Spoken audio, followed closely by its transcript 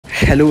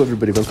Hello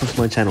everybody, welcome to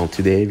my channel.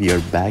 Today we are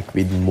back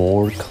with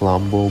more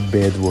Klombo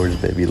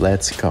BedWars, baby.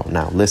 Let's go.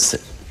 Now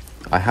listen,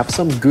 I have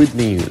some good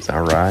news,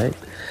 alright?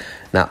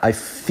 Now I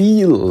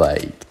feel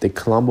like the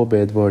Klombo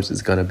BedWars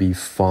is gonna be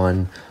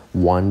fun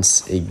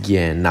once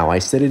again. Now I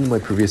said it in my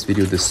previous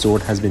video, the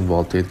sword has been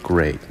vaulted,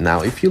 great.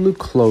 Now if you look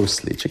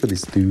closely, check out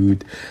this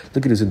dude.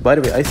 Look at this dude. By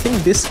the way, I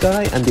think this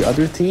guy and the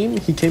other team,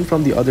 he came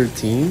from the other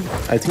team.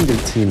 I think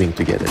they're teaming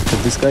together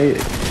because this guy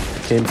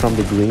came from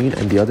the green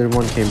and the other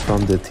one came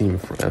from the team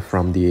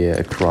from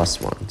the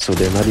cross one, so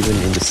they're not even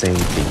in the same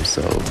team.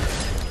 So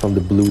from the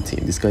blue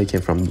team, this guy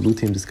came from blue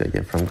team, this guy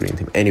came from green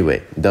team.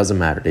 Anyway, it doesn't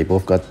matter, they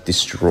both got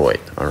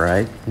destroyed. All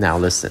right, now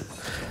listen,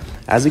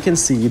 as you can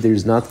see, there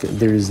is not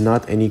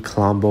any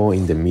Klombo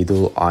in the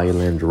middle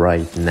island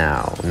right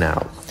now.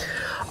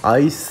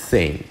 I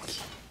think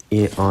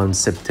on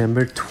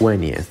September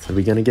 20th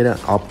we're gonna get an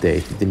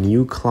update with the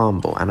new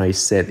Klombo, and I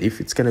said if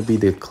it's gonna be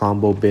the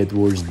Klombo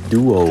BedWars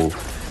duo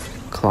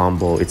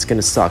Klombo, it's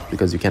gonna suck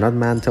because you cannot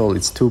mantle,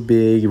 it's too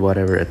big,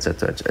 whatever,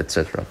 etc,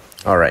 etc.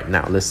 All right,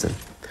 now listen,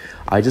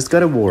 I just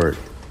got a word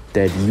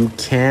that you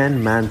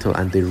can mantle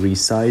and they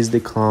resize the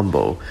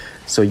Klombo,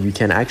 so you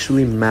can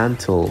actually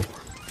mantle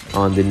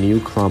on the new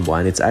Klombo,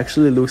 and it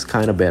actually looks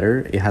kind of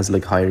better. It has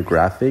like higher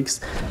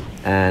graphics,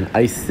 and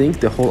I think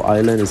the whole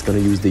island is going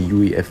to use the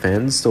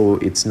UEFN, so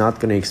it's not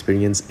going to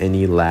experience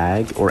any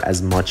lag, or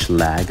as much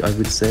lag I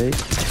would say,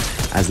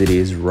 as it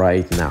is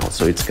right now.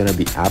 So it's gonna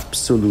be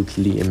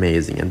absolutely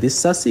amazing, and this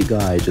sassy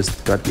guy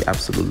just got the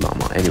absolute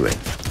llama. Anyway,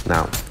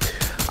 now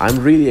I'm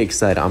really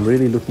excited, I'm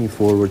really looking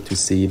forward to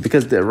see,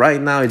 because right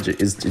now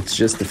it's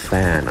just a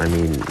fan. I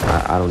mean,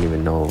 I don't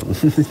even know.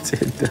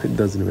 It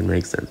doesn't even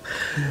make sense,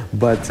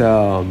 but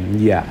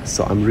yeah,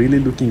 so I'm really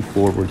looking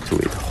forward to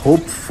it.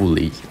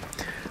 Hopefully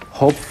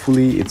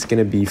it's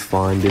gonna be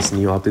fun, this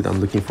new update. I'm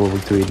looking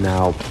forward to it.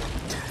 Now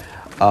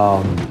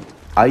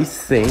I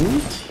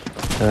think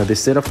the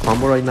state of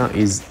Klombo right now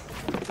is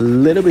a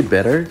little bit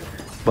better,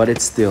 but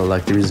it's still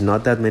like there is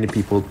not that many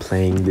people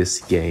playing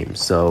this game.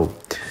 So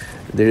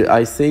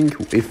I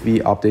think if we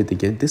update the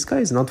game, this guy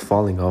is not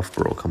falling off,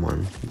 bro. Come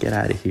on, get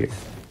out of here.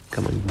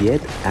 Come on, get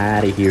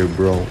out of here,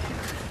 bro.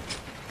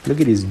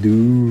 Look at this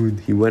dude,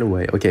 he went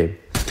away. Okay,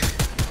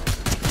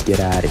 get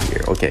out of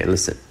here. Okay,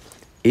 listen,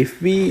 if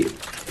we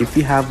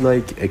have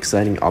like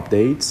exciting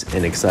updates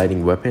and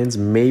exciting weapons,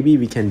 maybe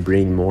we can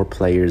bring more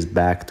players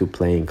back to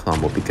playing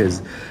Klombo,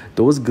 because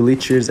those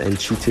glitchers and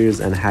cheaters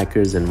and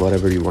hackers and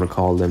whatever you want to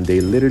call them,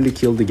 they literally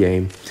killed the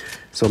game.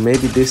 So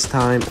maybe this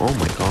time, oh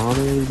my god,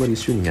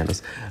 everybody's shooting at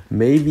us.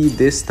 Maybe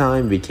this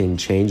time we can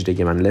change the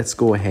game and let's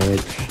go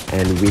ahead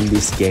and win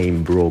this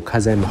game, bro,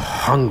 because I'm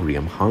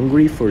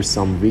hungry for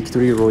some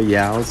victory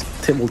royales.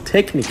 Well,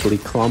 technically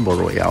Klombo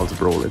royales,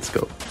 bro. Let's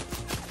go.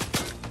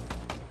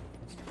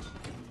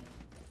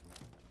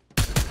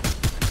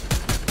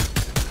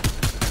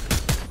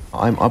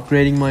 I'm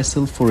upgrading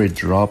myself for a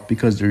drop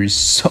because there is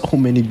so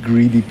many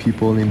greedy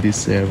people in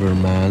this server,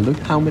 man. Look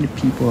how many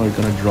people are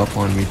gonna drop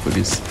on me for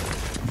this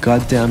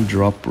goddamn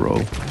drop,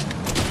 bro.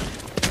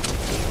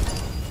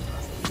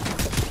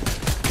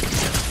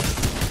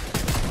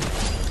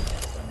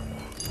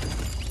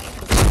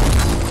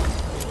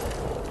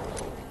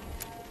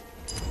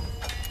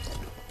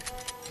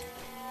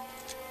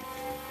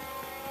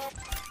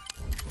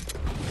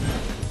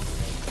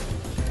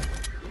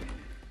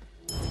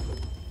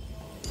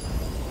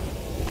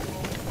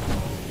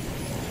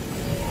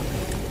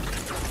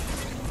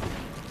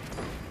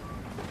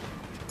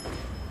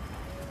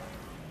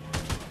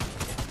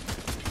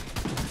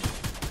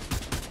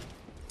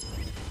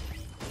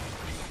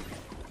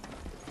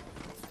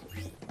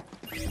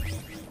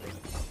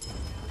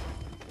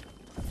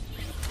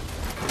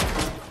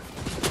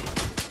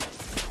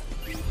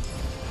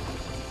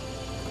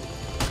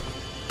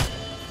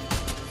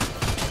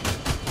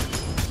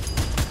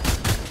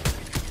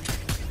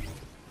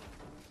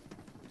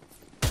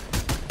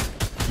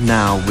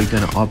 Now we're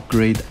gonna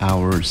upgrade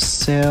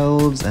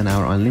ourselves and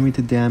our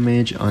unlimited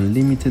damage,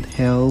 unlimited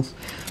health,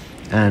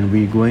 and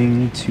we're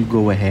going to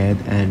go ahead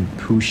and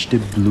push the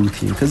blue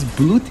team, because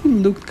blue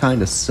team looked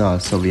kind of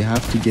sus, so we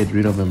have to get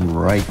rid of them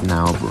right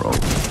now, bro.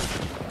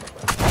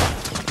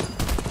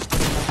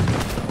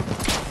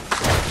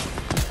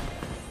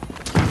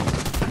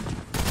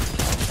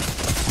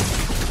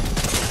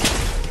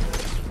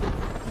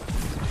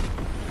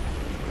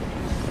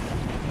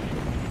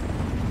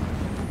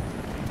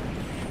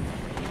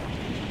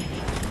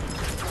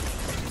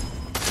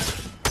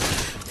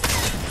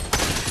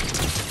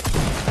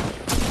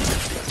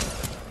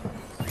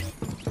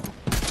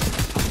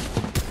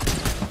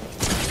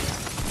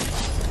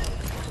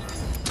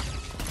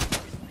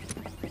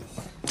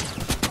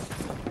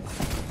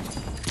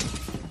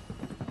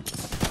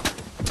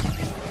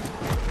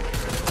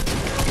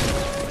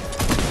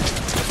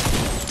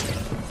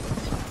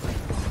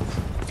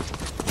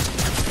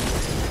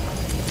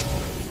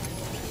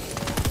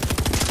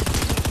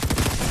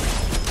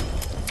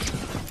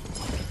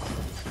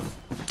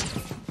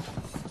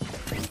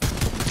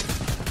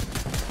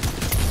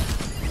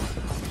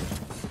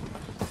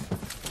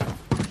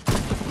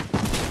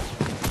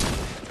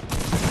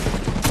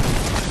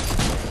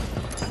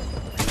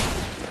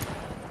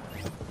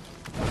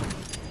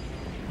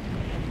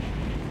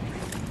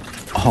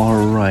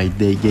 Alright,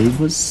 they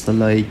gave us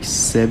like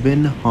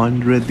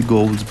 700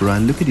 golds, bro.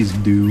 And look at this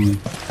dude.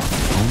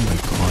 Oh my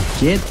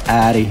god. Get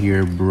out of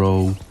here,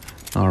 bro.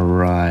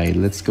 Alright,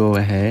 let's go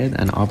ahead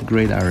and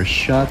upgrade our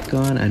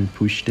shotgun and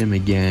push them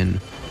again.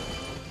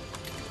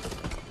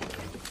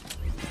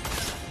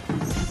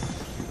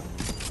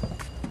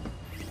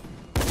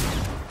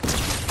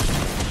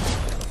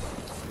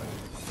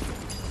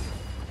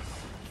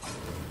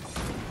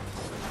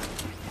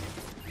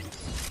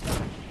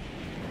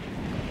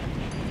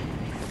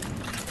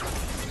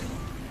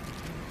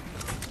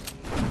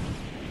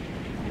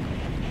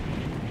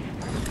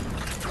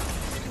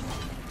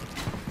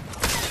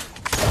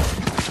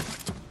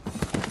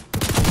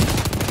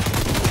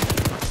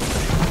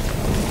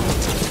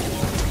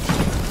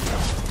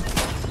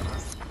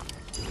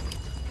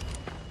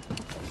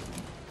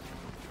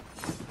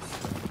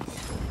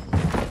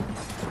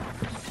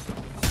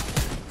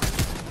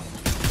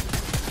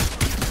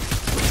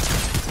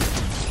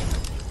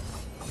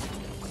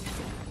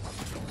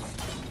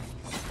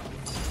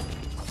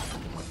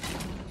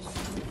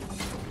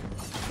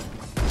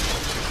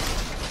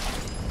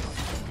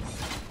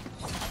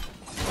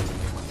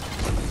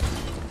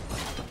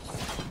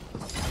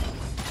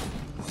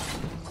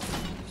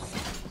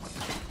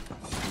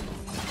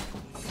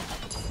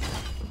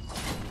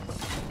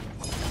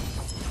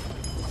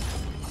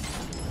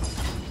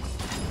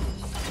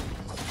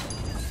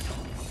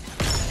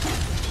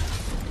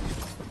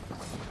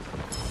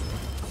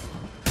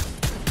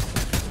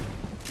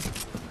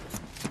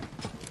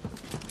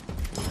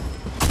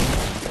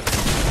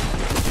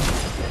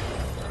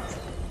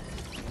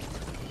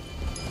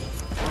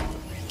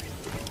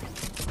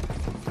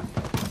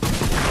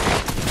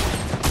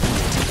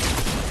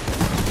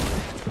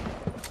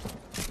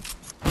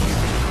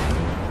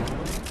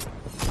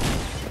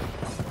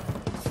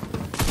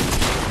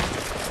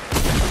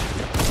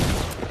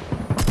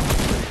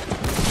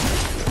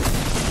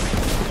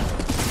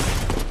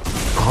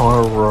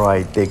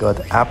 Alright, they got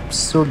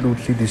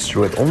absolutely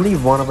destroyed. Only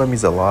one of them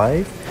is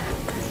alive.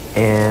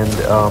 And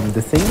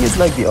the thing is,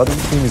 like, the other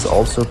team is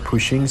also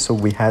pushing, so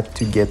we had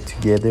to get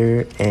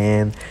together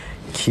and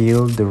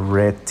kill the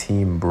red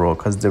team, bro.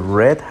 Because the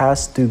red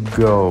has to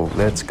go.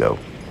 Let's go.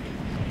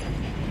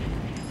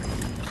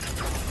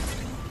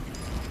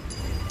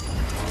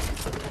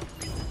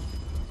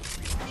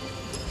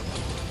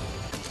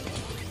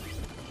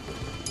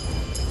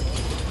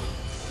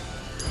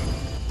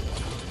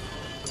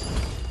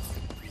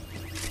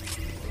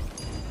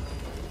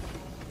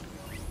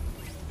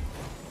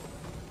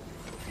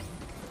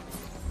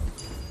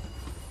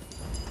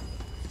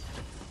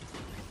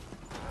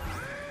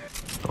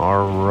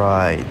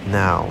 Alright,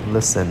 now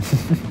listen.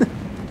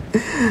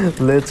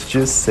 Let's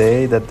just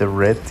say that the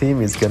red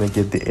team is gonna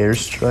get the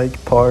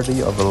airstrike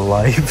party of a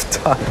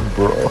lifetime,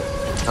 bro.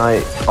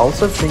 I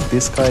also think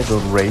this guy will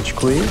rage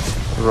quit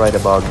right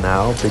about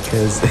now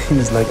because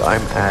he's like,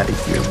 I'm out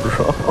of here,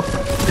 bro.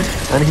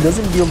 And he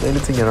doesn't build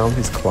anything around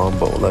his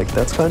Klombo. Like,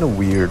 that's kind of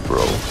weird,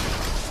 bro.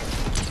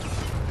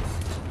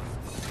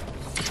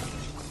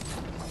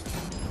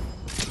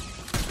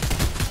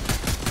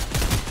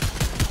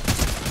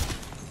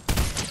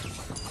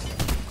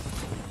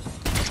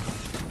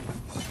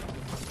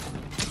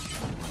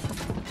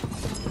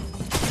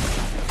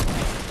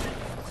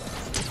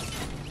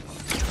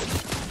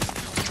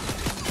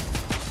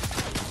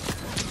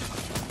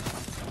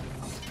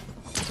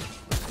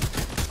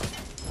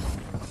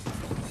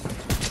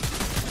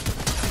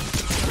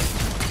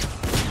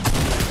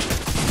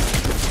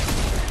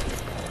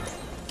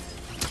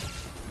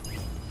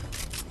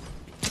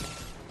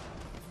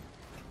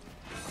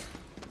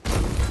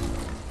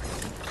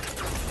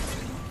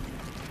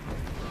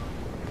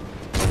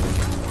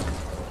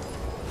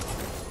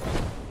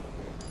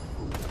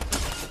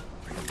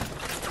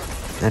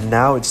 And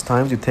now it's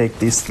time to take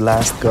this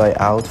last guy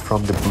out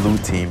from the blue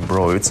team,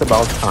 bro. It's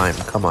about time.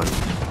 Come on.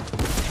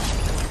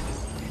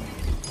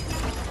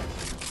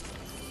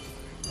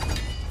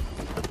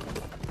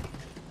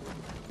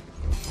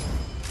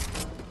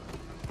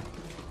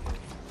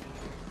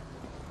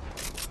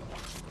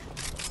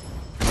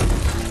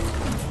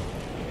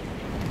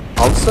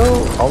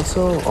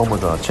 Also, oh my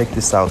god, check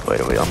this out, by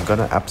the way. I'm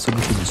gonna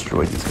absolutely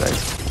destroy these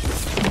guys.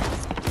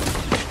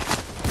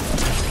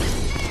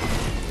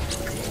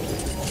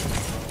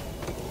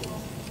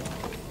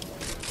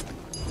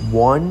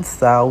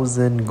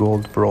 1,000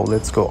 gold, bro.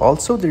 Let's go.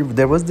 Also,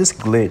 there was this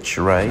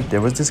glitch, right? There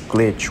was this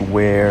glitch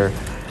where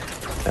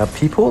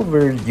people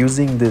were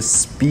using this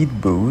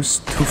speed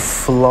boost to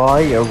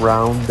fly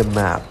around the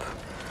map.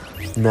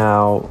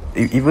 Now,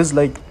 it was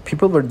like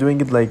people were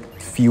doing it like a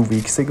few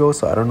weeks ago,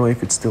 so I don't know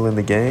if it's still in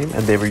the game,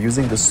 and they were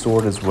using the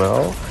sword as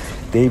well.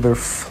 They were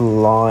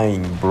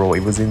flying, bro.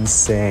 It was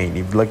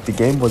insane. Like, the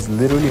game was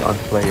literally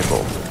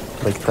unplayable.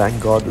 Like,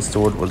 thank God the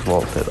sword was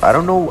vaulted. I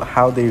don't know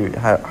how they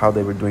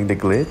were doing the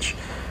glitch,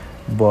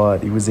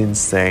 but it was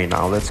insane.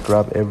 Now let's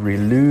grab every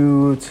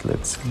loot.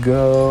 Let's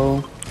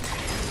go.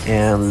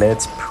 And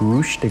let's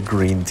push the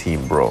green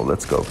team, bro.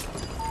 Let's go.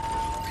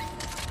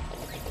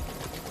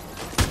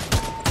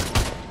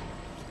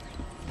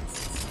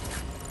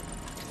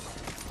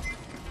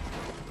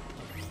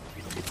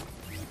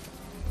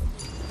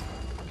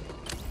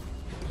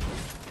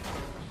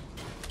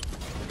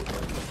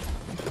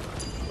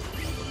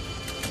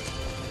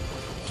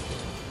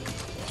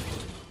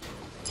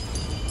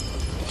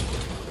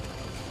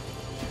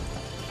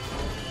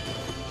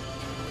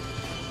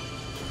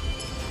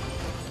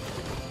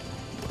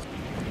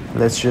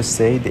 Let's just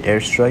say the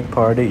airstrike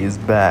party is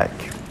back.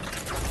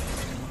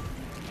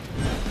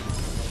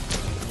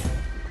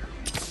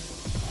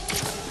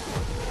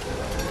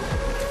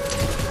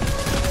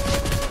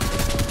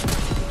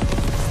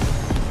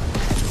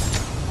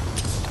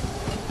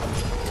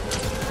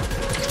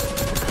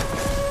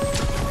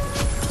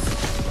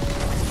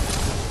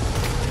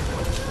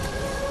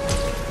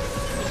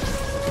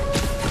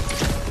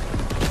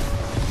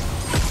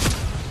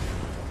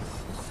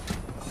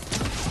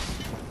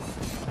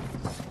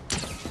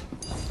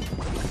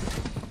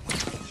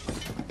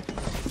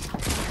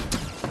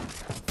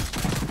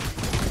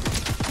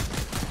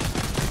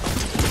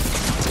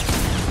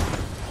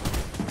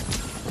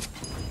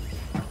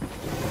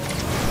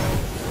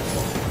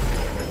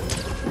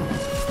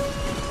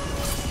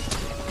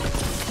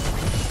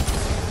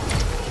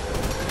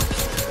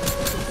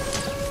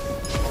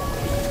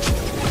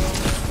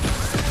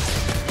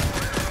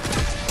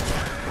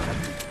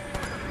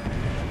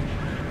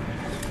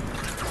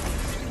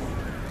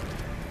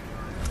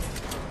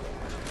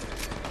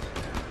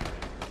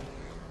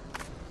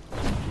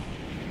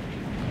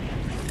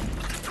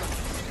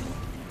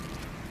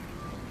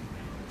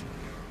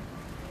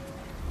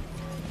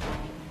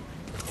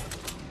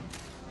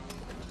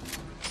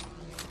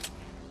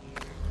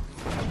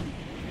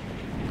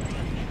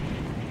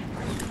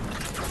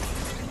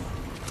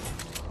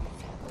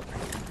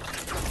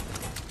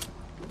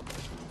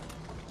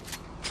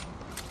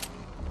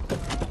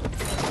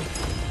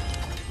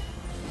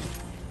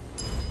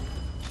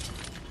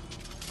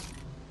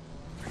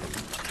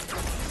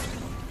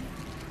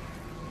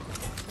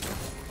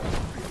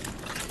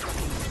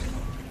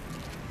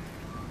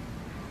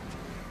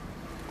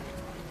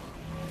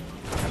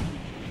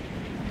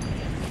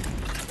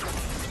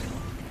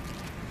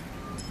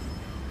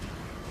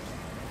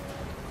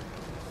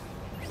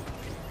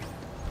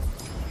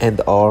 And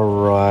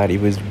alright,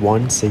 it was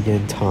once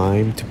again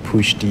time to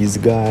push these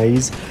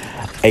guys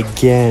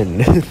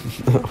again.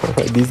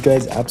 Alright, these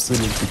guys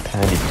absolutely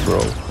panicked,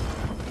 bro.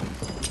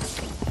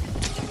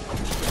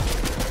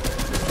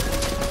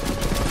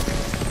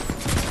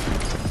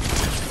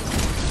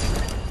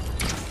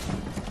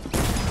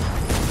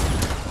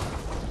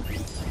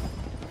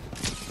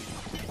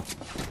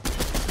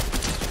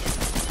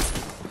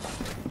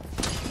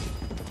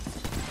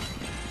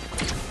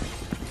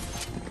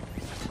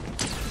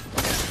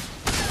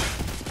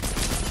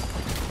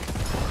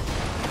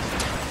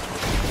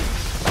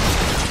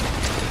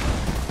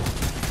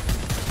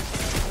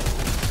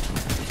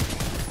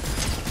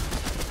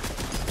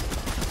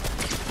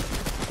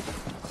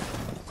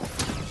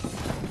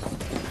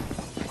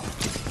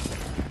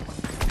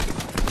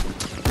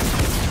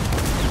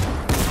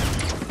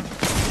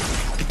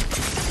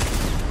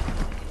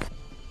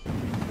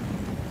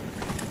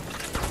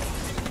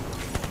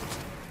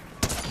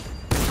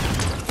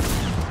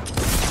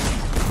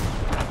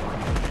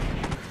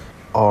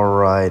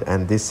 Alright,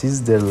 and this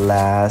is the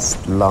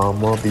last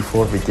llama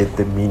before we get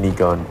the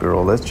minigun,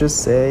 bro. Let's just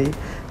say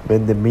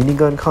when the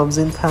minigun comes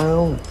in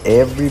town,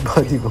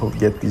 everybody will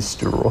get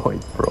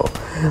destroyed, bro.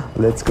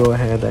 Let's go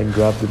ahead and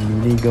grab the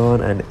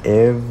minigun and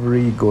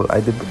every goal. By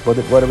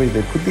the way,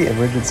 they put the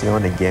emergency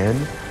on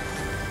again.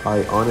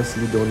 I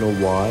honestly don't know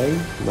why.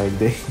 Like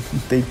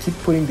they keep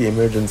putting the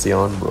emergency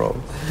on, bro.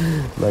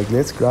 Like,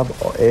 let's grab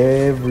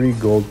every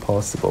gold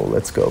possible.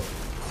 Let's go.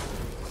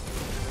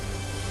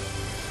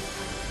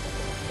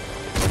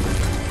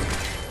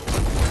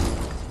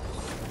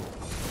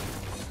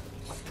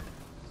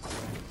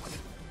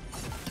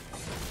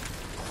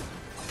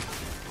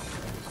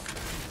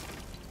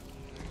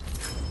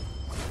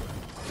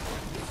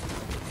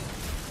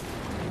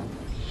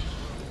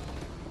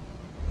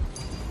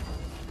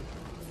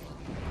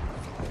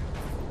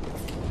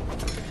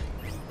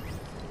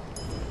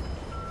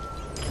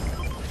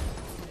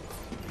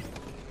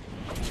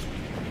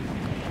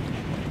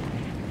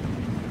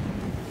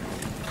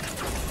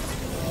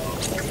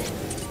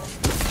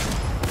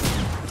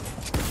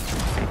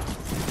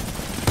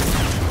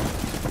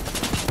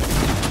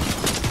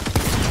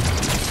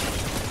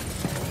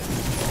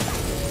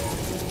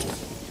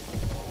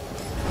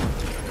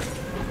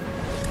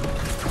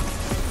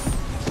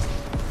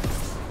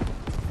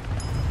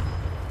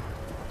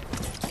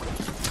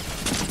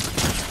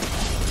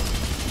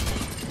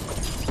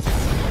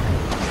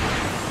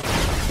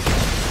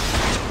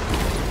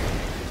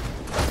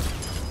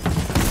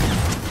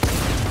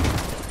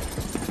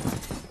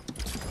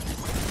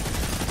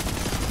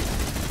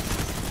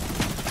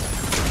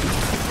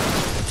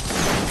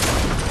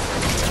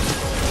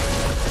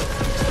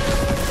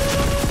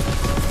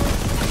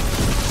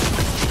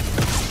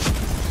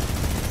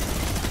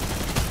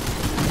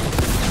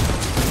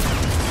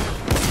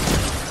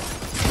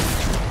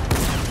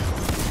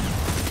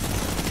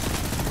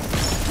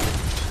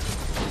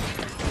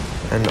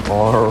 And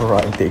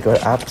alright, they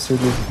got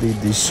absolutely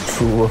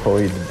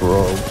destroyed,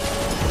 bro.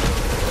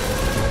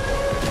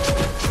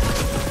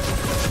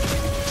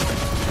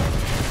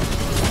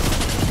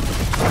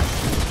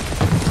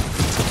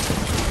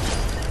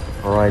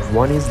 Alright,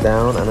 one is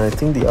down, and I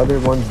think the other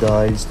one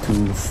dies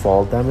to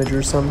fall damage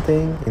or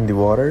something in the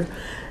water.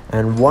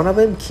 And one of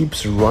them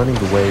keeps running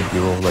away,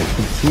 bro. Like,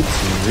 he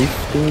keeps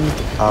drifting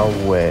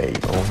away.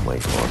 Oh my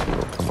god,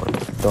 bro. Come on,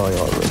 die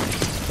already.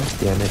 God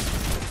damn it.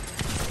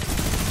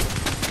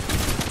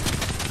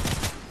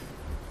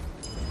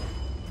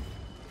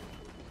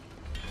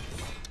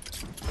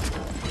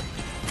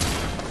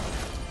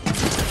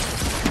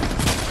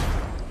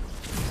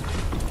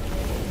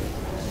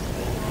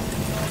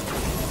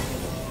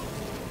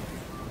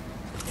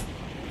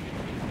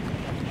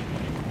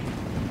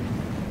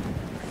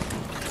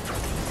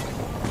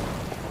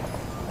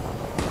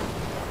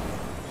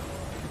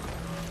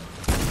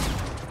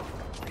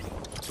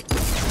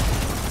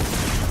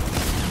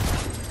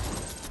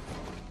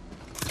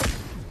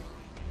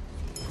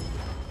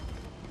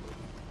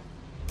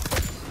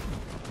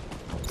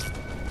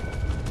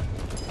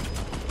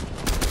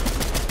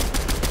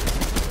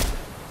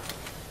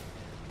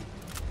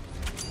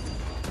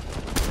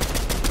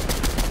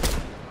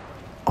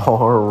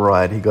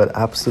 Alright, he got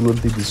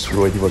absolutely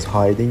destroyed. He was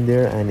hiding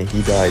there and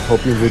he died.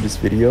 Hope you enjoyed this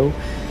video.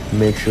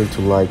 Make sure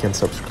to like and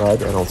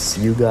subscribe, and I'll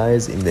see you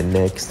guys in the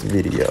next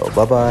video.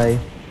 Bye bye.